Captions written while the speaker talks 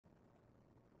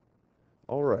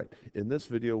All right, in this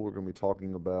video, we're going to be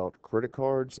talking about credit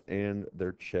cards and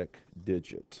their check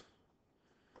digit.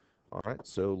 All right,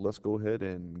 so let's go ahead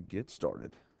and get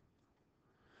started.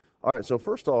 All right, so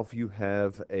first off, you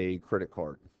have a credit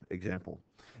card example.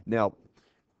 Now,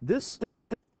 this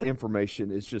information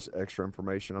is just extra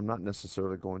information. I'm not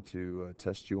necessarily going to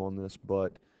test you on this,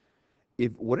 but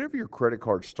if whatever your credit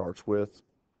card starts with,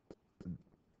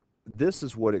 this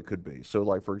is what it could be. So,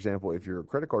 like for example, if your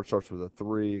credit card starts with a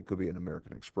 3, it could be an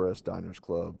American Express, Diners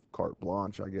Club, Carte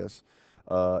Blanche, I guess.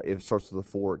 If it starts with a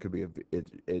 4, it could be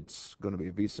it's going to be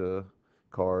a Visa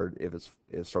card. If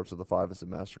it starts with a 5, it's a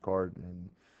Mastercard, and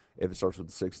if it starts with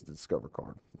a 6, it's a Discover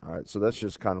card. All right, so that's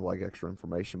just kind of like extra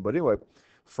information. But anyway,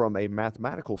 from a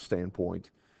mathematical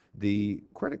standpoint, the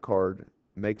credit card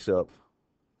makes up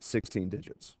 16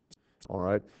 digits. All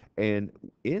right. And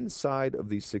inside of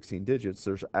these 16 digits,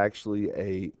 there's actually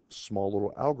a small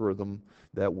little algorithm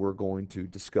that we're going to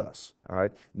discuss. All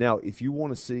right. Now, if you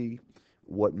want to see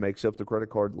what makes up the credit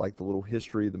card, like the little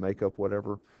history, the makeup,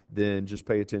 whatever, then just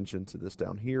pay attention to this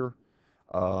down here.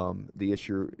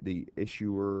 The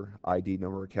issuer ID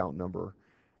number, account number,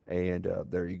 and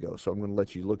there you go. So I'm going to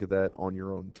let you look at that on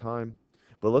your own time.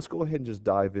 But let's go ahead and just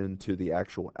dive into the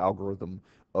actual algorithm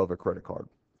of a credit card.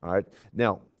 All right.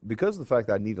 Now, because of the fact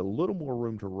that I need a little more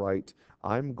room to write,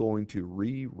 I'm going to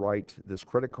rewrite this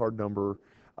credit card number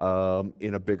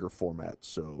in a bigger format.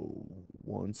 So,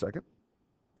 one second.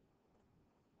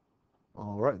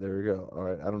 All right, there we go. All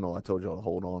right, I don't know. I told y'all to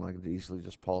hold on. I could easily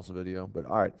just pause the video, but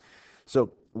all right.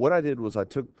 So what I did was I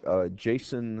took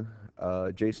Jason's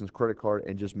credit card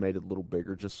and just made it a little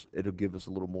bigger. Just it'll give us a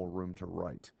little more room to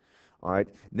write. All right.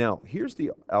 Now here's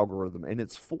the algorithm, and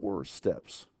it's 4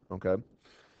 steps. Okay.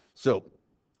 So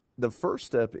the first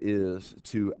step is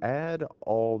to add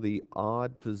all the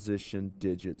odd position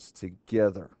digits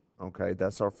together. Okay,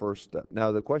 that's our first step.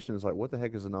 Now the question is like, what the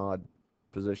heck is an odd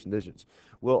position digits?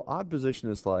 Well, odd position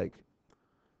is like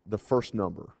the first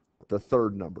number, the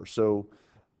third number. So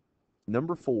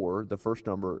number 4, the first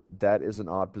number, that is an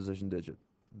odd position digit.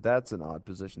 That's an odd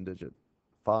position digit.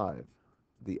 5,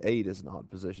 the 8 is an odd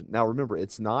position. Now remember,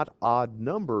 it's not odd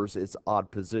numbers, it's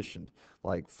odd position,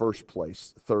 like first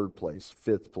place, third place,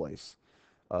 fifth place,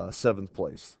 seventh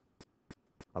place.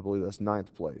 I believe that's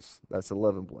ninth place. That's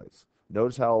 11th place.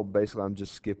 Notice how basically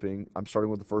I'm starting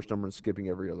with the first number and skipping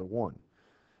every other one.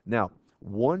 Now,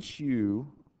 once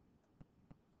you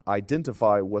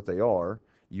identify what they are,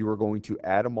 you are going to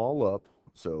add them all up.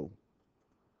 So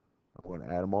I'm going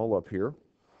to add them all up here.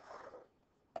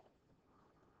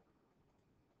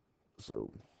 So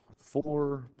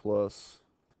 4 plus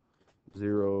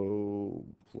 0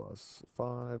 plus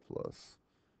 5 plus,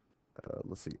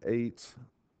 let's see, 8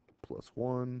 plus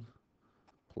 1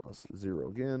 plus 0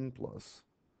 again plus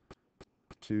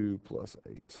 2 plus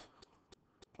 8.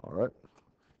 All right.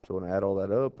 So when I add all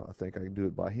that up, I think I can do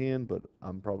it by hand, but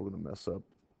I'm probably going to mess up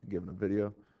giving a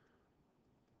video.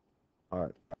 All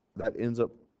right. That ends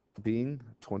up being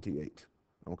 28.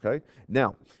 Okay.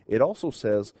 Now, it also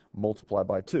says multiply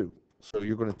by 2. So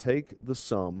you're going to take the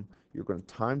sum, you're going to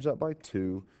times that by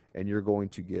 2, and you're going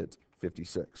to get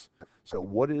 56. So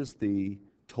what is the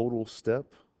total step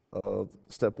of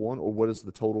step 1, or what is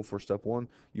the total for step 1?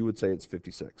 You would say it's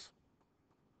 56.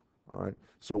 All right.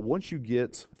 So once you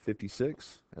get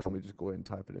 56, and let me just go ahead and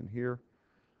type it in here,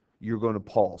 you're going to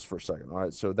pause for a second. All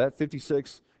right. So that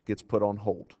 56 gets put on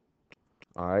hold.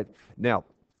 All right. Now,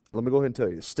 let me go ahead and tell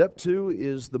you. Step 2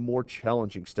 is the more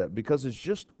challenging step because it's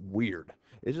just weird.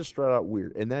 It's just straight out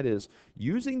weird. And that is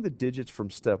using the digits from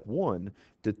step 1,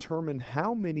 determine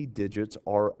how many digits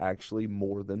are actually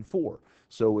more than 4.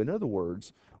 So in other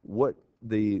words, what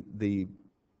the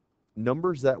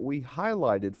numbers that we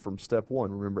highlighted from step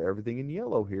 1, remember everything in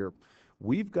yellow here,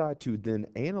 we've got to then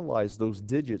analyze those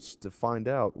digits to find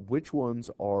out which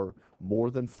ones are more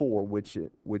than 4,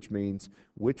 which means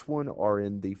which one are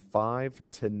in the 5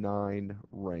 to 9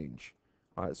 range.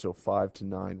 All right, so 5 to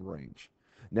 9 range.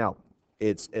 Now,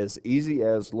 it's as easy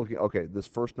as looking, okay, this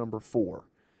first number 4,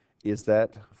 is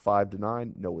that 5 to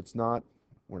 9? No, it's not.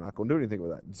 We're not going to do anything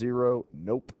with that. 0,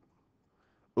 nope.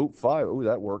 Oop, 5, ooh,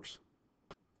 that works.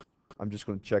 I'm just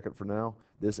going to check it for now.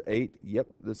 This 8, yep,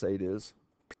 this 8 is.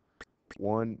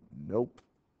 1, nope.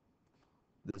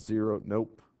 This 0,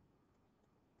 nope.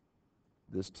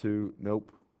 This 2,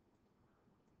 nope.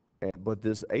 But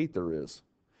this 8 there is.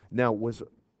 Now, what's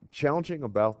challenging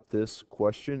about this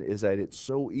question is that it's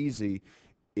so easy,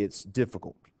 it's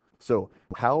difficult. So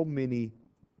how many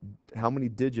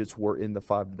digits were in the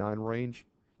 5 to 9 range?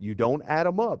 You don't add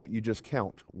them up. You just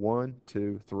count. 1,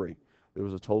 2, 3. There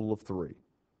was a total of 3.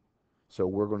 So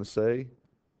we're going to say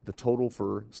the total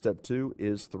for step 2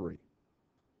 is 3.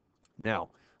 Now,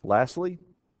 lastly,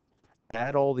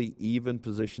 add all the even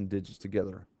position digits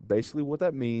together. Basically, what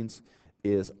that means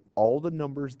is all the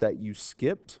numbers that you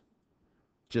skipped,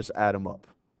 just add them up.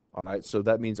 All right, so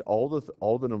that means all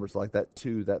the numbers like that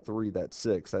 2, that 3, that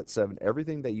 6, that 7,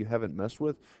 everything that you haven't messed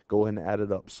with, go ahead and add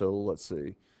it up. So let's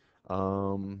see.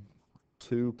 Um,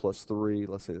 2 plus 3,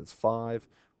 let's say that's 5,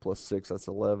 plus 6, that's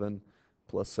 11,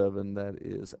 plus 7, that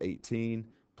is 18,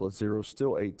 plus 0,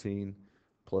 still 18,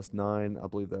 plus 9, I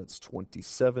believe that's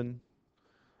 27,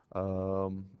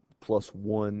 plus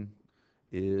 1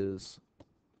 is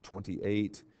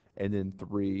 28, and then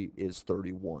 3 is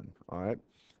 31. All right,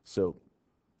 so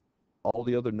all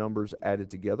the other numbers added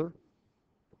together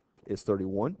is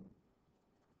 31.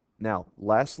 Now,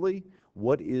 lastly,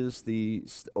 what is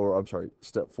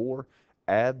step 4,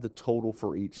 add the total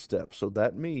for each step. So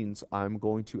that means I'm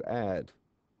going to add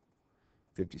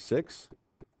 56,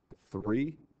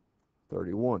 3,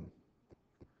 31.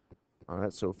 All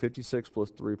right, so 56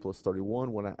 plus 3 plus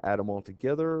 31, when I add them all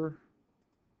together,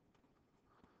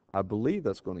 I believe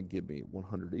that's going to give me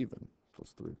 100 even,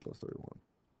 plus 3 plus 31.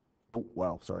 Oh,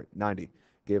 wow, sorry, 90.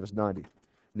 Gave us 90.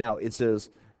 Now, it says,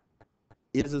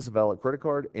 is this a valid credit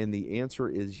card? And the answer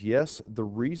is yes. The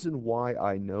reason why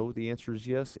I know the answer is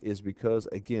yes is because,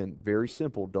 again, very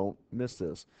simple, don't miss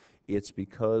this. It's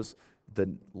because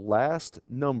the last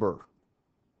number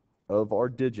of our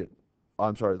digit,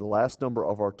 I'm sorry, the last number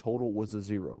of our total was a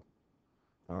 0.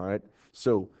 All right?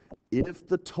 So if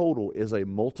the total is a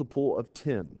multiple of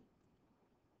 10,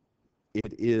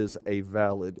 it is a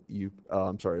valid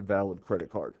valid credit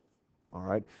card. All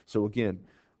right? So again,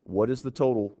 what is the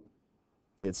total?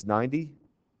 It's 90.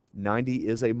 90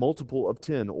 is a multiple of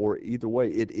 10, or either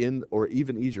way, or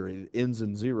even easier, it ends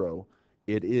in 0.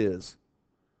 It is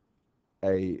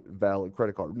a valid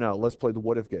credit card. Now, let's play the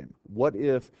what if game. What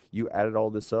if you added all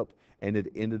this up and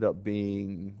it ended up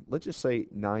being, let's just say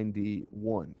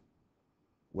 91?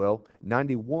 Well,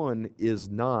 91 is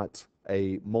not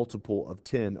a multiple of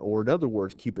 10, or in other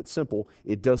words, keep it simple,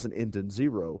 it doesn't end in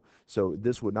 0. So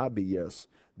this would not be yes.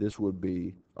 This would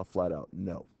be a flat out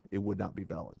no. It would not be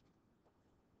valid.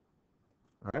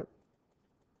 All right.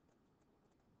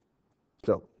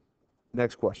 So,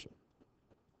 next question.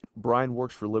 Brian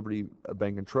works for Liberty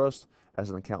Bank and Trust as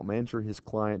an account manager. His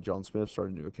client, John Smith,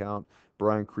 started a new account.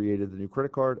 Brian created the new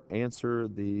credit card. Answer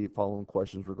the following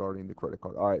questions regarding the credit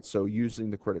card. All right, so using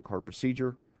the credit card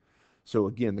procedure. So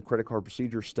again, the credit card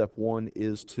procedure, step 1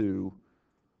 is to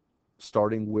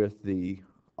starting with the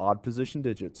odd position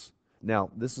digits. Now,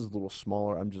 this is a little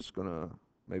smaller. I'm just going to,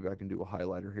 maybe I can do a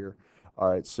highlighter here. All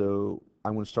right, so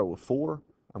I'm going to start with 4.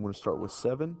 I'm going to start with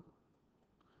 7.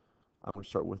 I'm going to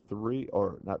start with 3,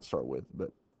 or not start with,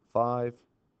 but 5,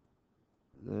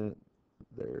 there,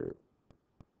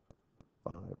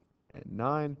 5, and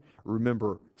 9.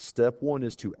 Remember, step 1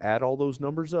 is to add all those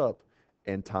numbers up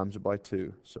and times it by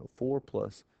 2. So 4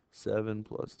 plus 7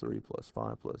 plus 3 plus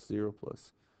 5 plus 0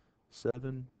 plus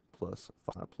 7 plus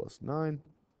 5 plus 9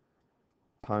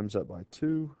 times that by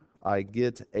 2. I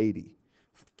get 80.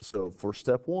 So for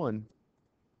step 1,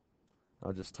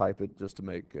 I'll just type it just to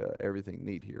make everything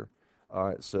neat here. All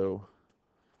right, so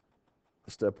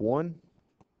step 1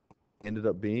 ended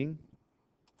up being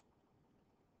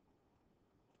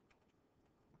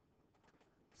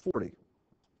 40.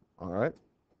 All right.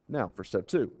 Now for step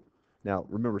 2. Now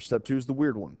remember, step 2 is the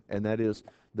weird one, and that is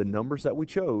the numbers that we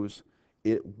chose,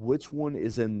 which one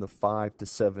is in the 5 to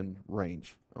 7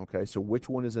 range. Okay, so which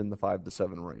one is in the 5 to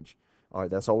 7 range? All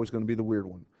right, that's always going to be the weird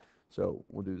one. So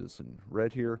we'll do this in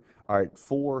red here. All right,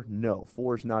 4, no.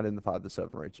 4 is not in the 5 to 7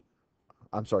 range.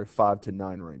 I'm sorry, 5 to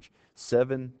 9 range.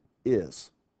 7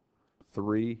 is.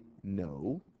 3,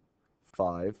 no.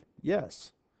 5,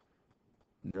 yes.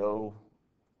 No.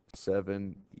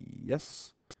 7,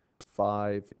 yes.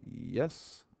 5,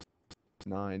 yes.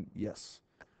 9, yes.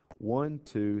 1,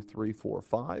 2, 3, 4,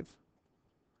 5.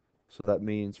 So that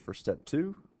means for step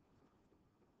 2,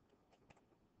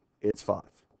 it's 5.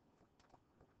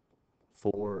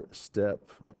 For step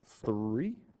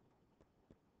 3,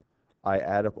 I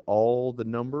add up all the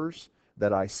numbers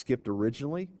that I skipped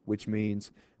originally, which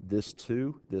means this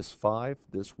 2, this 5,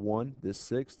 this 1, this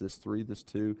 6, this 3, this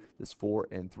 2, this 4,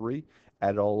 and 3.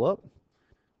 Add it all up.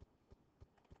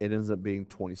 It ends up being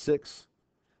 26.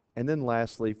 And then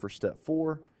lastly, for step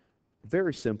 4,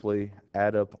 very simply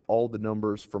add up all the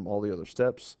numbers from all the other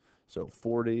steps. So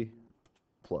 40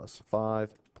 plus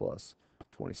 5 plus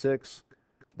 26.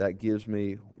 That gives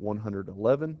me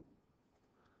 111.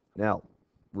 Now,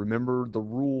 remember the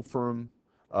rule from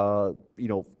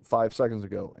 5 seconds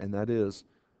ago, and that is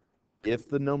if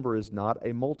the number is not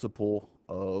a multiple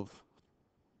of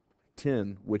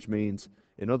 10, which means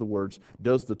In other words,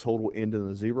 does the total end in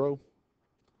a zero?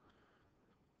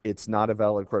 It's not a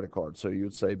valid credit card. So you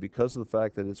would say because of the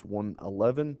fact that it's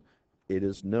 111, it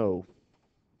is no.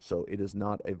 So it is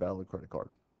not a valid credit card.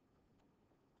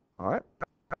 All right.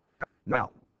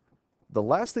 Now, the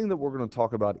last thing that we're going to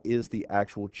talk about is the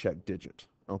actual check digit.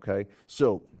 Okay.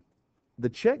 So the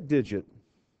check digit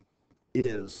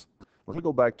is, let me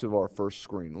go back to our first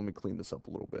screen. Let me clean this up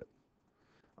a little bit.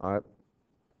 All right.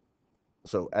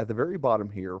 So at the very bottom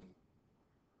here,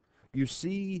 you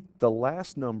see the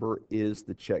last number is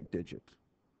the check digit.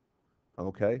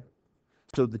 Okay.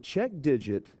 So the check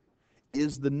digit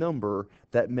is the number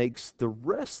that makes the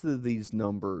rest of these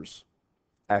numbers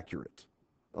accurate.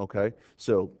 Okay.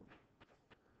 So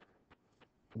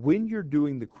when you're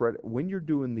doing when you're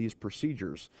doing these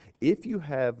procedures, if you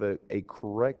have a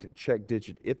correct check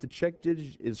digit, if the check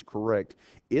digit is correct,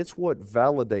 it's what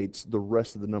validates the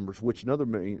rest of the numbers, which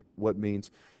what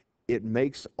means it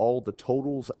makes all the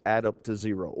totals add up to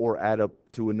zero or add up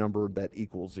to a number that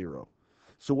equals zero.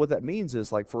 So what that means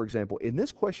is, like, for example, in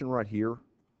this question right here,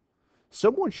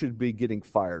 someone should be getting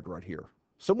fired right here.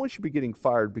 Someone should be getting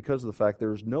fired because of the fact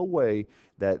there's no way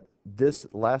that this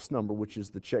last number, which is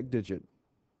the check digit,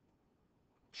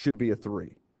 should be a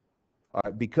 3. All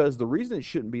right, because the reason it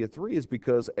shouldn't be a 3 is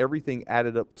because everything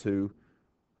added up to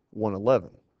 111.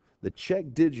 The check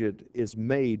digit is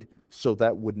made so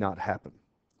that would not happen.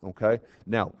 Okay?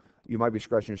 Now, you might be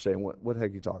scratching your saying, what the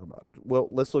heck are you talking about? Well,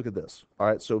 let's look at this. All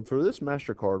right, so for this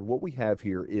MasterCard, what we have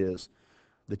here is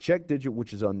the check digit,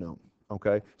 which is unknown.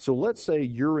 Okay, so let's say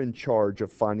you're in charge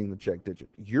of finding the check digit.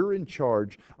 You're in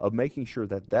charge of making sure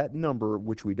that that number,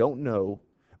 which we don't know,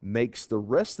 makes the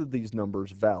rest of these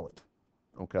numbers valid.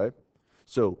 Okay,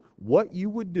 so what you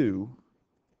would do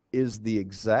is the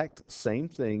exact same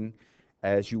thing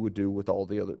as you would do with all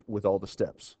the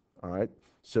steps. All right,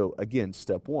 so again,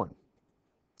 step one,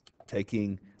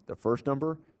 taking the first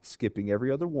number, skipping every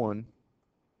other one,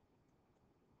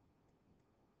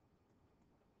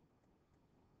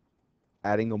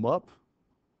 adding them up,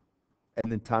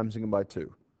 and then timesing them by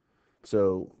 2.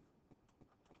 So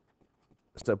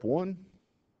step 1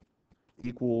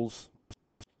 equals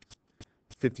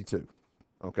 52.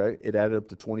 Okay, it added up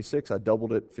to 26. I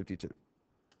doubled it, 52.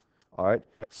 All right,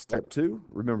 step 2,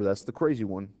 remember that's the crazy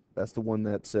one. That's the one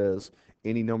that says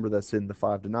any number that's in the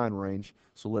 5 to 9 range.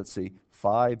 So let's see,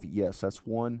 5, yes, that's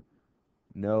 1.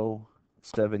 No.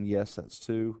 7, yes, that's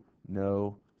 2.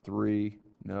 No. 3,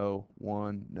 no.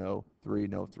 1, no. 3,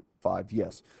 no. 5,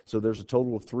 yes. So there's a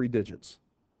total of 3 digits.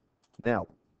 Now,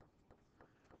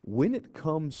 when it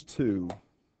comes to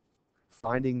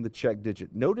finding the check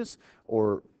digit, notice,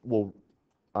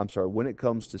 I'm sorry, when it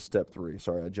comes to step 3,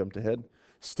 sorry, I jumped ahead.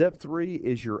 Step 3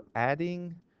 is you're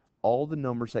adding all the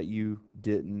numbers that you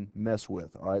didn't mess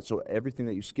with, all right? So everything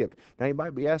that you skipped. Now, you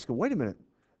might be asking, wait a minute,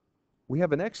 we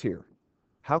have an X here.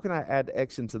 How can I add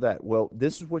X into that? Well,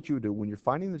 this is what you would do. When you're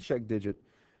finding the check digit,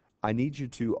 I need you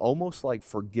to almost like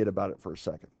forget about it for a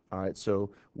second, all right?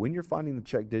 So when you're finding the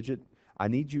check digit, I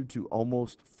need you to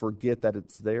almost forget that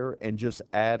it's there and just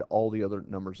add all the other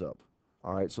numbers up,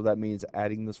 all right? So that means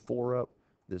adding this 4 up,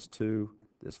 this 2,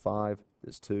 this 5,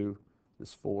 this 2,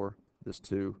 this 4, this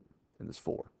 2, and this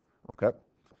 4. Okay?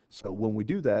 So when we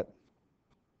do that,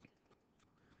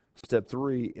 step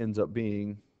 3 ends up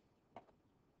being,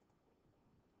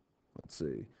 let's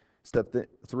see, step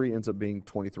 3 ends up being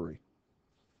 23.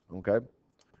 Okay?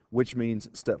 Which means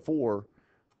step 4,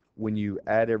 when you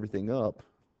add everything up,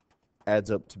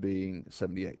 adds up to being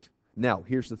 78. Now,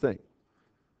 here's the thing.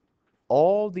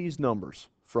 All these numbers,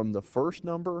 from the first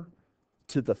number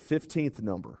to the 15th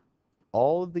number,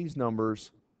 all of these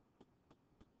numbers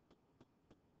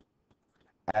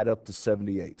add up to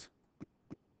 78.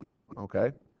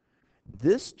 Okay?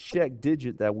 This check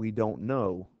digit that we don't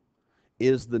know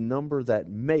is the number that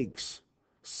makes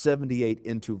 78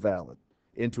 into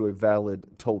a valid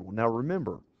total. Now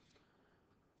remember,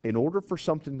 in order for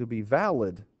something to be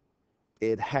valid,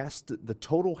 the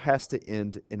total has to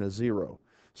end in a 0.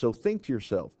 So think to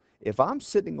yourself, if I'm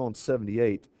sitting on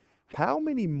 78, how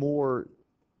many more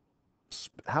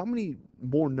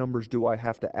numbers do I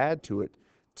have to add to it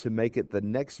to make it the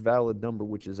next valid number,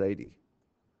 which is 80?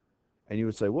 And you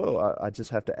would say, well, I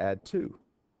just have to add 2.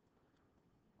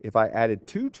 If I added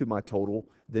 2 to my total,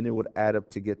 then it would add up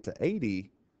to get to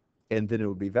 80, and then it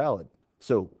would be valid.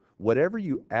 So whatever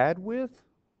you add with,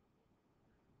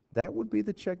 that would be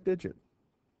the check digit.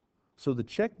 So the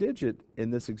check digit in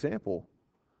this example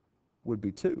would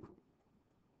be 2.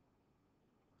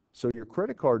 So your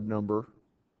credit card number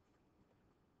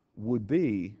would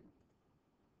be,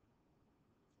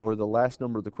 or the last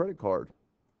number of the credit card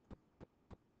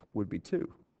would be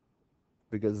 2.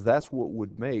 because that's what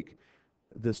would make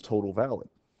this total valid.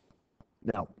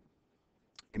 Now,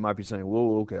 you might be saying,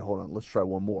 whoa, okay, hold on, let's try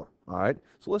one more. All right,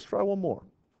 so let's try one more.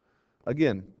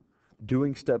 Again,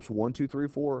 doing steps 1, 2, 3,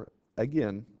 4,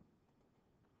 again,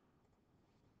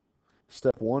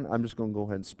 step 1, I'm just going to go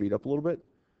ahead and speed up a little bit.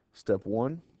 Step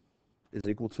 1 is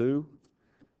equal to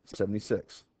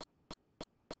 76.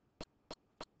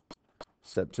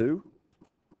 Step 2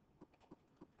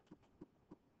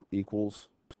 equals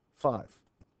 5.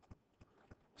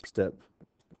 Step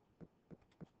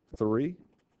 3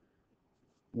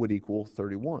 would equal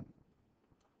 31.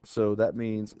 So that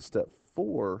means step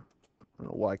 4, I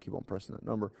don't know why I keep on pressing that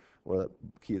number or that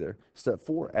key there. Step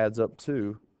 4 adds up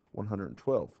to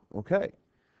 112. Okay.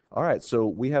 All right, so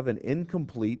we have an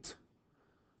incomplete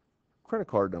credit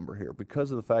card number here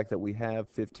because of the fact that we have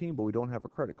 15, but we don't have a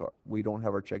credit card. We don't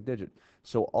have our check digit.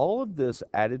 So all of this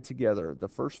added together, the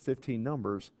first 15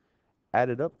 numbers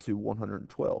added up to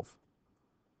 112.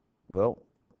 Well,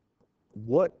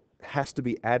 what has to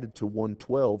be added to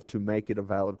 112 to make it a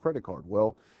valid credit card?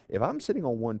 Well, if I'm sitting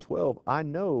on 112, I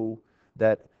know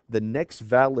that the next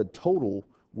valid total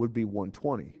would be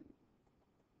 120,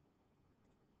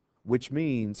 which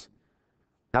means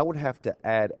I would have to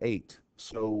add 8.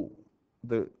 So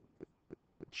the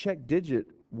check digit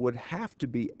would have to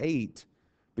be 8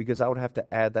 because I would have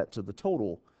to add that to the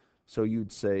total. So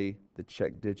you'd say the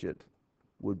check digit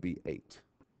would be 8.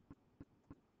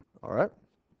 All right.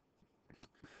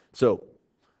 So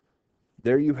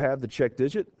there you have the check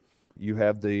digit. You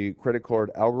have the credit card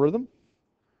algorithm.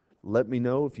 Let me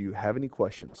know if you have any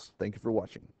questions. Thank you for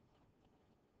watching.